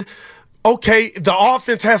envisioned, okay, the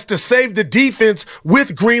offense has to save the defense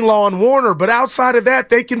with Greenlaw and Warner, but outside of that,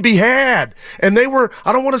 they can be had. And they were,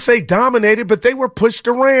 I don't want to say dominated, but they were pushed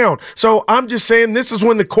around. So I'm just saying this is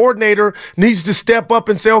when the coordinator needs to step up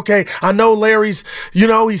and say, okay, I know Larry's,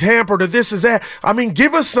 he's hampered or this is that. I mean,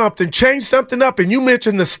 give us something, change something up. And you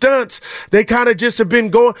mentioned the stunts. They kind of just have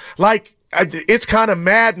been going it's kind of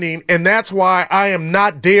maddening, and that's why I am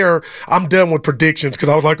not there. I'm done with predictions because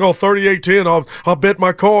I was like, 38-10, I'll bet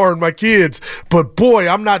my car and my kids. But, boy,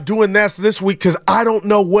 I'm not doing that this week because I don't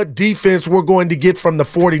know what defense we're going to get from the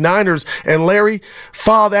 49ers. And, Larry,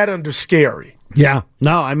 file that under scary. Yeah.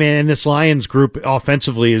 No, I mean, and this Lions group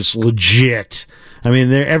offensively is legit. I mean,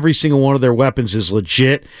 every single one of their weapons is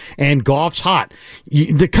legit, and Goff's hot.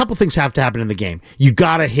 The couple things have to happen in the game. You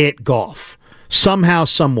got to hit Goff somehow,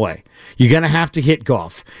 some way. You're going to have to hit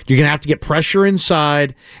Goff. You're going to have to get pressure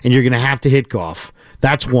inside, and you're going to have to hit Goff.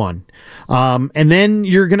 That's one. And then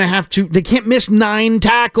you're going to have to – they can't miss 9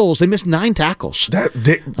 tackles. They missed 9 tackles.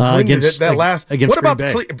 Against what about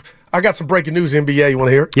Green Bay. I got some breaking news, NBA. You want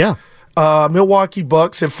to hear it? Yeah. Milwaukee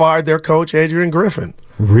Bucks have fired their coach, Adrian Griffin.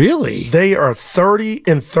 Really? They are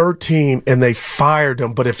 30-13, and they fired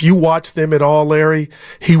him. But if you watch them at all, Larry,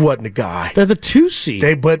 he wasn't a guy. They're the 2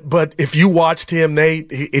 seed. But if you watched him, they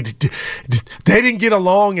didn't get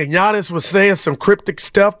along, and Giannis was saying some cryptic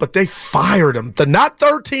stuff, but they fired him. They're not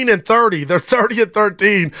 13-30. They're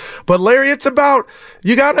 30-13. But, Larry, it's about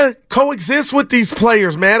you got to coexist with these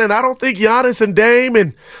players, man, and I don't think Giannis and Dame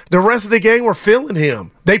and the rest of the game were feeling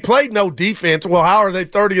him. They played no defense. Well, how are they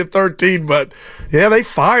 30-13? But, yeah, they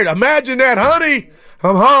fired. Imagine that, honey.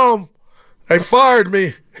 I'm home. They fired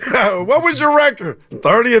me. What was your record?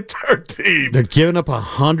 30-13. They're giving up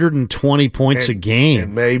 120 points a game.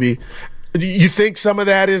 And maybe. You think some of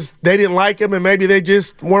that is they didn't like him and maybe they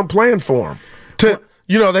just weren't playing for him?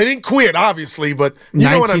 They didn't quit, obviously, but you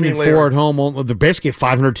know what I mean, 19-4 at home. They're basically a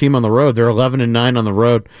 500 team on the road. They're 11-9 on the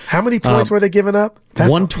road. How many points were they giving up?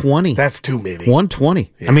 120. That's too many.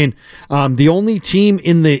 120. Yeah. I mean, the only team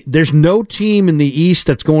there's no team in the East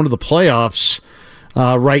that's going to the playoffs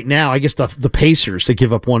right now. I guess the Pacers, they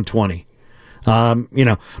give up 120.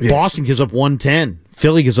 Boston gives up 110.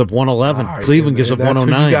 Philly gives up 111. Right, Cleveland gives up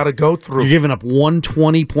 109. You got to go through. You're giving up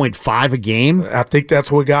 120.5 a game. I think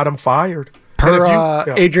that's what got him fired. Per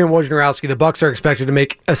Adrian Wojnarowski, the Bucks are expected to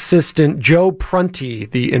make assistant Joe Prunty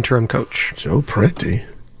the interim coach. Joe Prunty.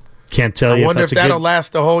 Can't tell you. I wonder if that'll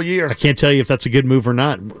last the whole year. I can't tell you if that's a good move or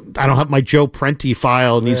not. I don't have my Joe Prunty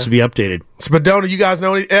file. It needs to be updated. Spadona, you guys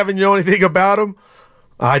know Evan? You know anything about him?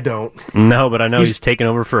 I don't. No, but I know he's taken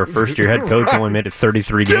over for a first-year head coach. Only made it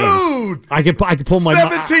 33 games. Dude, I could pull my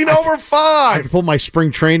 17 over 5. I could pull my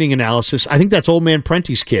spring training analysis. I think that's old man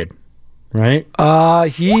Prunty's kid, right?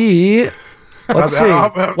 He. Let's see.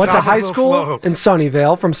 Went to high school in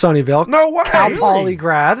Sunnyvale, from Sunnyvale. No way. Cal Poly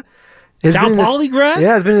grad. Cal Poly grad?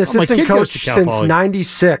 Yeah, has been an assistant coach since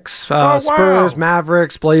 '96. Spurs,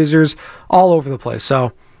 Mavericks, Blazers, all over the place.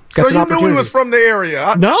 So you knew he was from the area?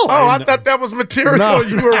 I thought that was material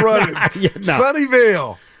you were running.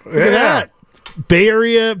 Sunnyvale. Look at that. Bay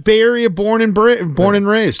Area, born and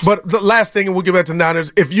raised. But the last thing, and we'll get back to Niners,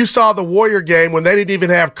 if you saw the Warrior game when they didn't even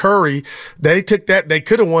have Curry, they took that. They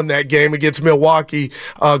could have won that game against Milwaukee.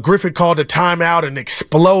 Griffin called a timeout and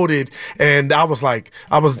exploded, and I was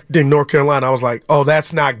in North Carolina. I was like, oh,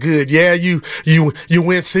 that's not good. Yeah, you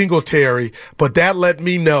went Singletary, but that let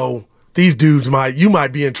me know these dudes you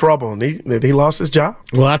might be in trouble. And he lost his job.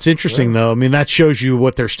 Well, that's interesting, though. I mean, that shows you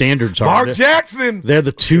what their standards are. Mark Jackson. They're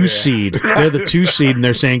the 2 seed. They're the 2 seed, and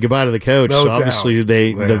they're saying goodbye to the coach. No so doubt. obviously,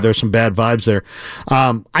 there's some bad vibes there.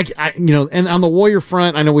 And on the Warrior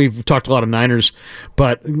front, I know we've talked a lot of Niners,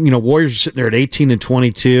 but Warriors are sitting there at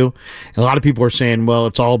 18-22. And a lot of people are saying, well,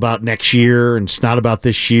 it's all about next year, and it's not about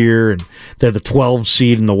this year, and they're the 12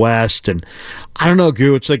 seed in the West. And I don't know,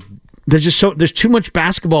 Goo. It's like there's too much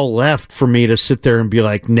basketball left for me to sit there and be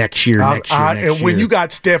like next year. And when you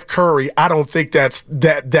got Steph Curry, I don't think that's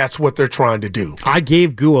what they're trying to do. I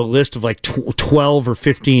gave Goo a list of like 12 or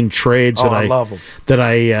 15 trades I love them. that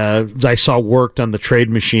I saw worked on the trade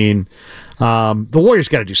machine. The Warriors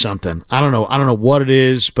got to do something. I don't know what it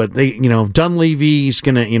is, but they, Dunleavy's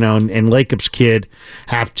gonna, and Lacob's kid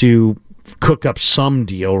have to cook up some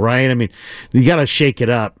deal, right? I mean, you got to shake it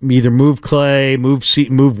up. Either move Clay,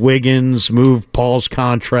 move Wiggins, move Paul's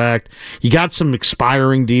contract. You got some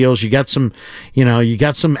expiring deals. You got some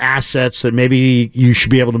assets that maybe you should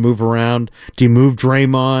be able to move around. Do you move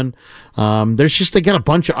Draymond? They got a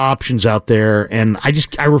bunch of options out there, and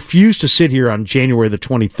I refuse to sit here on January the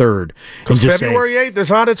 23rd because February 8th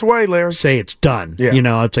is on its way, Larry. Say it's done.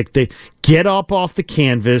 Yeah. It's like they get up off the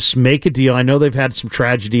canvas, make a deal. I know they've had some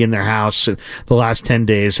tragedy in their house the last 10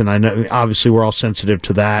 days, and I know obviously we're all sensitive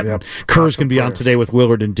to that. Yep. Kerr's going to be on today with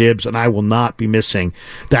Willard and Dibbs, and I will not be missing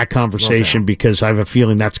that conversation because I have a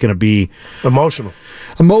feeling that's going to be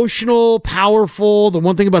emotional, powerful. The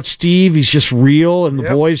one thing about Steve, he's just real, and the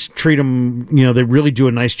boys treat him. They really do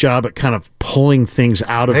a nice job at kind of pulling things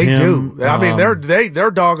out of him. They do. I mean,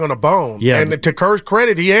 they're dog on a bone. Yeah. And to Kerr's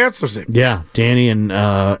credit, he answers it. Yeah, Danny and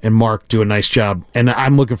Mark do a nice job, and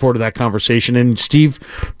I'm looking forward to that conversation. And Steve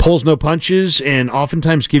pulls no punches, and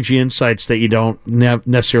oftentimes gives you insights that you don't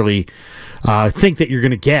necessarily think that you're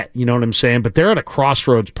going to get. You know what I'm saying? But they're at a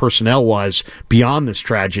crossroads personnel-wise beyond this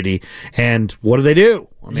tragedy. And what do they do?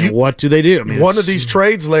 I mean, what do they do? I mean, one of these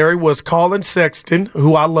trades, Larry, was Colin Sexton,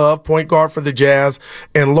 who I love, point guard for the Jazz,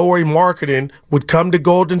 and Lauri Markkanen would come to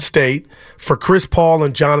Golden State for Chris Paul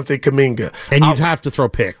and Jonathan Kuminga. And you'd have to throw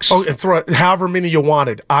picks. Oh, and throw however many you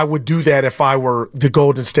wanted. I would do that if I were the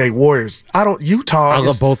Golden State Warriors. I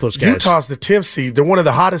love both those guys. Utah's the 10th seed. They're one of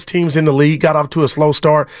the hottest teams in the league. Got off to a slow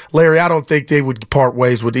start. Larry, I don't think they would part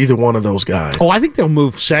ways with either one of those guys. Oh, I think they'll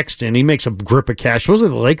move Sexton. He makes a grip of cash. Supposedly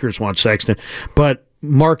the Lakers want Sexton, but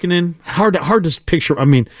Markkanen, hard to picture. I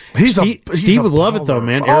mean, Steve would love it though,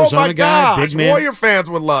 man. Arizona guy, big man. Warrior fans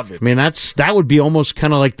would love it. I mean, that would be almost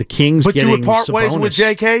kind of like the Kings. But you would part Sabonis. ways with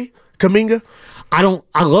J.K. Kuminga?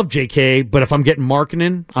 I love J.K., but if I'm getting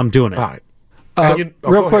Markkanen, I'm doing it. All right.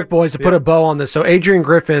 Real quick, boys, to put a bow on this. So Adrian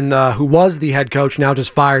Griffin, who was the head coach, now just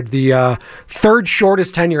fired. The third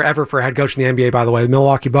shortest tenure ever for a head coach in the NBA, by the way. The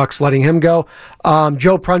Milwaukee Bucks letting him go.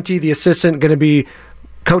 Joe Prunty, the assistant, going to be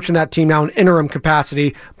coaching that team now in interim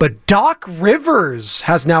capacity. But Doc Rivers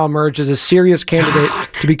has now emerged as a serious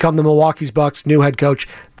candidate to become the Milwaukee Bucks' new head coach.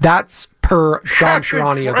 That's per Sean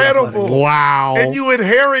Sharani of The Athletic. Wow. And you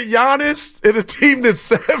inherit Giannis in a team that's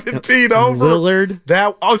 17 over. Lillard.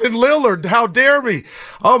 And Lillard, how dare me?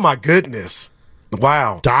 Oh, my goodness.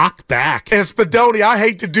 Wow. Doc back. And Spadoni, I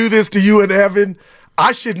hate to do this to you and Evan.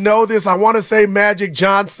 I should know this. I want to say Magic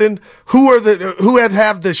Johnson. Who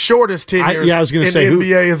have the shortest tenures I was going to say in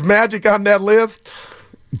NBA? Is Magic on that list?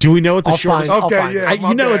 Do we know what the shortest? Okay, yeah.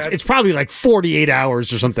 It's probably like 48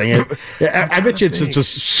 hours or something. I bet you it's a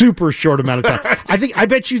super short amount of time. I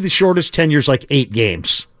bet you the shortest tenure is like 8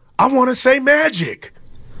 games. I want to say Magic.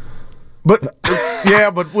 But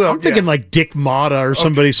I'm thinking like Dick Motta or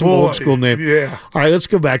somebody, some old school name. Yeah. All right, let's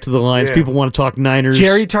go back to the lines. Yeah. People want to talk Niners.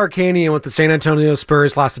 Jerry Tarkanian with the San Antonio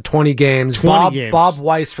Spurs lasted 20 games. 20 games. Bob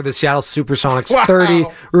Weiss for the Seattle Supersonics, 30.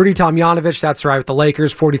 Rudy Tomjanovich, that's right, with the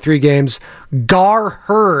Lakers, 43 games. Gar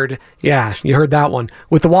Hurd, yeah, you heard that one,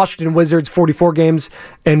 with the Washington Wizards, 44 games.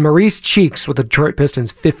 And Maurice Cheeks with the Detroit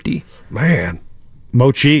Pistons, 50. Man.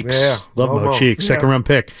 Mo Cheeks. Yeah. Love Mo Cheeks. Yeah. Second round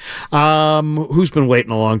pick. Who's been waiting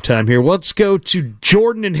a long time here? Let's go to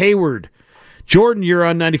Jordan and Hayward. Jordan, you're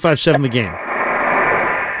on 95.7 The Game.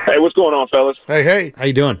 Hey, what's going on, fellas? Hey. How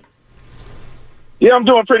you doing? Yeah, I'm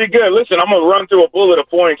doing pretty good. Listen, I'm going to run through a bullet of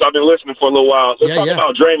points. I've been listening for a little while. Let's talk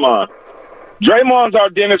about Draymond. Draymond's our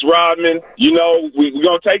Dennis Rodman. You know, we're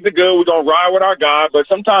going to take the good. We're going to ride with our guy, but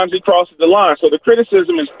sometimes he crosses the line. So the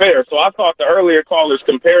criticism is fair. So I thought the earlier caller's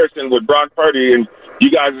comparison with Brock Purdy and you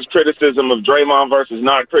guys' criticism of Draymond versus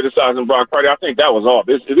not criticizing Brock Purdy, I think that was off.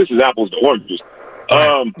 This is apples to oranges.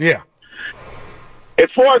 Yeah. as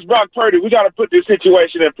far as Brock Purdy, we got to put this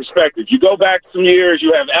situation in perspective. You go back some years,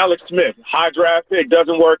 you have Alex Smith, high draft pick,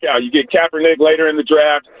 doesn't work out. You get Kaepernick later in the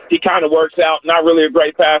draft. He kind of works out, not really a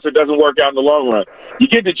great passer, doesn't work out in the long run. You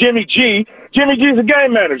get to Jimmy G. Jimmy G's a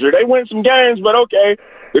game manager. They win some games, but okay,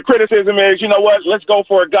 the criticism is, you know what, let's go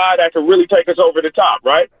for a guy that can really take us over the top,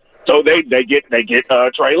 right? So they get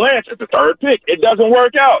Trey Lance at the third pick. It doesn't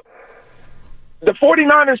work out. The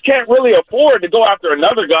 49ers can't really afford to go after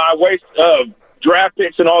another guy, waste draft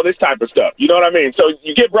picks and all this type of stuff. You know what I mean? So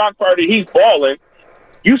you get Brock Purdy, he's balling.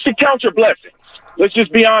 You should count your blessings. Let's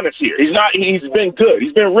just be honest here. He's been good.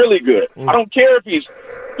 He's been really good. I don't care if he's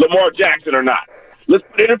Lamar Jackson or not. Let's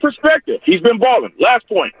put it in perspective. He's been balling. Last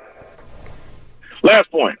point.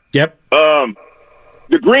 Yep.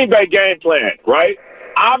 The Green Bay game plan, right?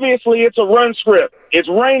 Obviously, it's a run script. It's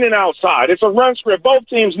raining outside. It's a run script. Both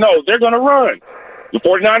teams know they're going to run. The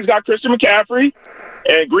 49ers got Christian McCaffrey,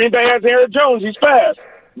 and Green Bay has Aaron Jones. He's fast.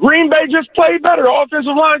 Green Bay just played better. The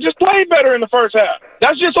offensive line just played better in the first half.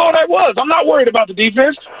 That's just all that was. I'm not worried about the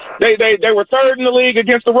defense. They were third in the league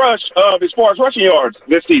against the rush as far as rushing yards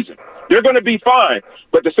this season. They're going to be fine.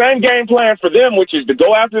 But the same game plan for them, which is to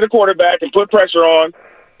go after the quarterback and put pressure on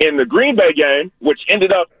in the Green Bay game, which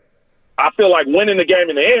ended up, I feel like, winning the game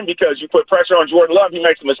in the end because you put pressure on Jordan Love. He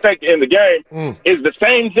makes a mistake to end the game, is the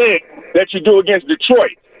same thing that you do against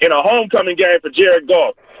Detroit in a homecoming game for Jared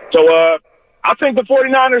Goff. So I think the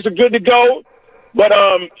 49ers are good to go. But,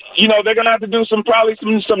 they're going to have to do some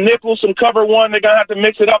nickels, some cover one. They're going to have to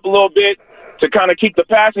mix it up a little bit to kind of keep the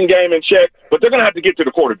passing game in check. But they're going to have to get to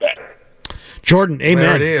the quarterback. Jordan,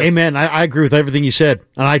 amen. Amen. I agree with everything you said.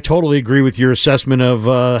 And I totally agree with your assessment of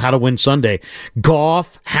how to win Sunday.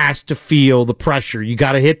 Goff has to feel the pressure. You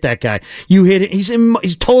got to hit that guy. You hit it.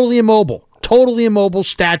 He's totally immobile. Totally immobile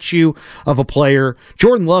statue of a player.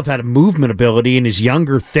 Jordan Love had a movement ability and is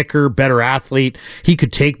younger, thicker, better athlete. He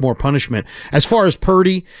could take more punishment. As far as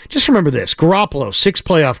Purdy, just remember this. Garoppolo, 6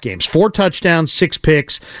 playoff games, 4 touchdowns, 6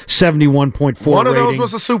 picks, 71.4 One of rating. those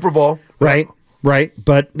was a Super Bowl. Right.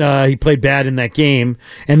 But he played bad in that game.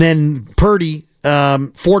 And then Purdy,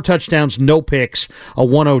 4 touchdowns, no picks, a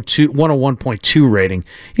 101.2 rating.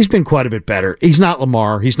 He's been quite a bit better. He's not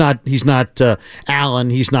Lamar. He's not Allen.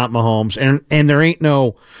 He's not Mahomes. And there ain't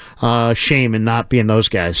no shame in not being those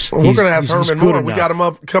guys. Well, we're going to ask Herman Moore. Enough. We got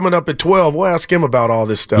him coming up at 12. We'll ask him about all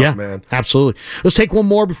this stuff, man. Absolutely. Let's take one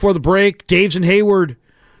more before the break. Dave's in Hayward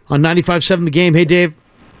on 95.7 The Game. Hey, Dave.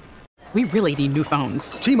 We really need new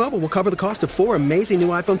phones. T-Mobile will cover the cost of 4 amazing new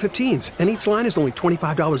iPhone 15s, and each line is only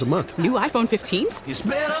 $25 a month. New iPhone 15s? It's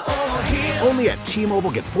better over here. Only at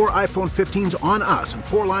T-Mobile, get 4 iPhone 15s on us and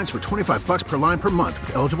 4 lines for $25 per line per month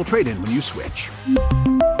with eligible trade-in when you switch.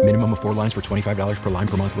 Minimum of 4 lines for $25 per line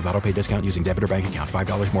per month with autopay discount using debit or bank account.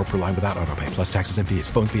 $5 more per line without autopay, plus taxes and fees.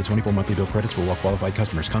 Phone fee at 24 monthly bill credits for well-qualified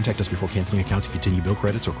customers. Contact us before canceling account to continue bill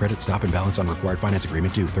credits or credit stop and balance on required finance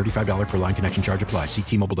agreement due. $35 per line connection charge applies. See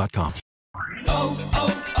T-Mobile.com.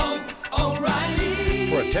 O'Reilly.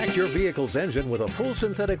 Protect your vehicle's engine with a full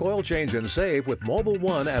synthetic oil change and save with Mobile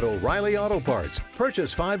One at O'Reilly Auto Parts.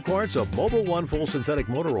 Purchase 5 quarts of Mobile One full synthetic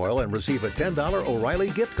motor oil and receive a $10 O'Reilly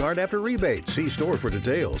gift card after rebate. See store for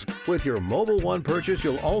details. With your Mobile One purchase,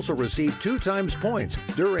 you'll also receive 2 times points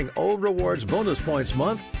during O Rewards Bonus Points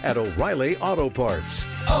Month at O'Reilly Auto Parts.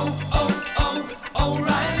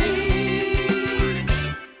 O'Reilly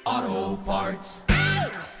Auto Parts.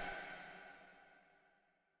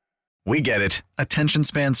 We get it. Attention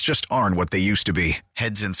spans just aren't what they used to be.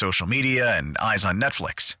 Heads in social media and eyes on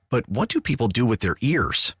Netflix. But what do people do with their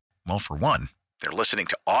ears? Well, for one, they're listening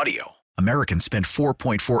to audio. Americans spend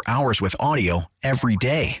 4.4 hours with audio every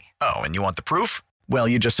day. Oh, and you want the proof? Well,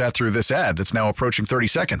 you just sat through this ad that's now approaching 30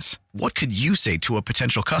 seconds. What could you say to a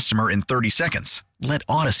potential customer in 30 seconds? Let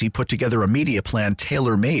Odyssey put together a media plan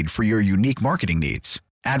tailor-made for your unique marketing needs.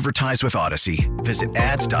 Advertise with Odyssey. Visit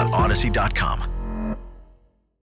ads.odyssey.com.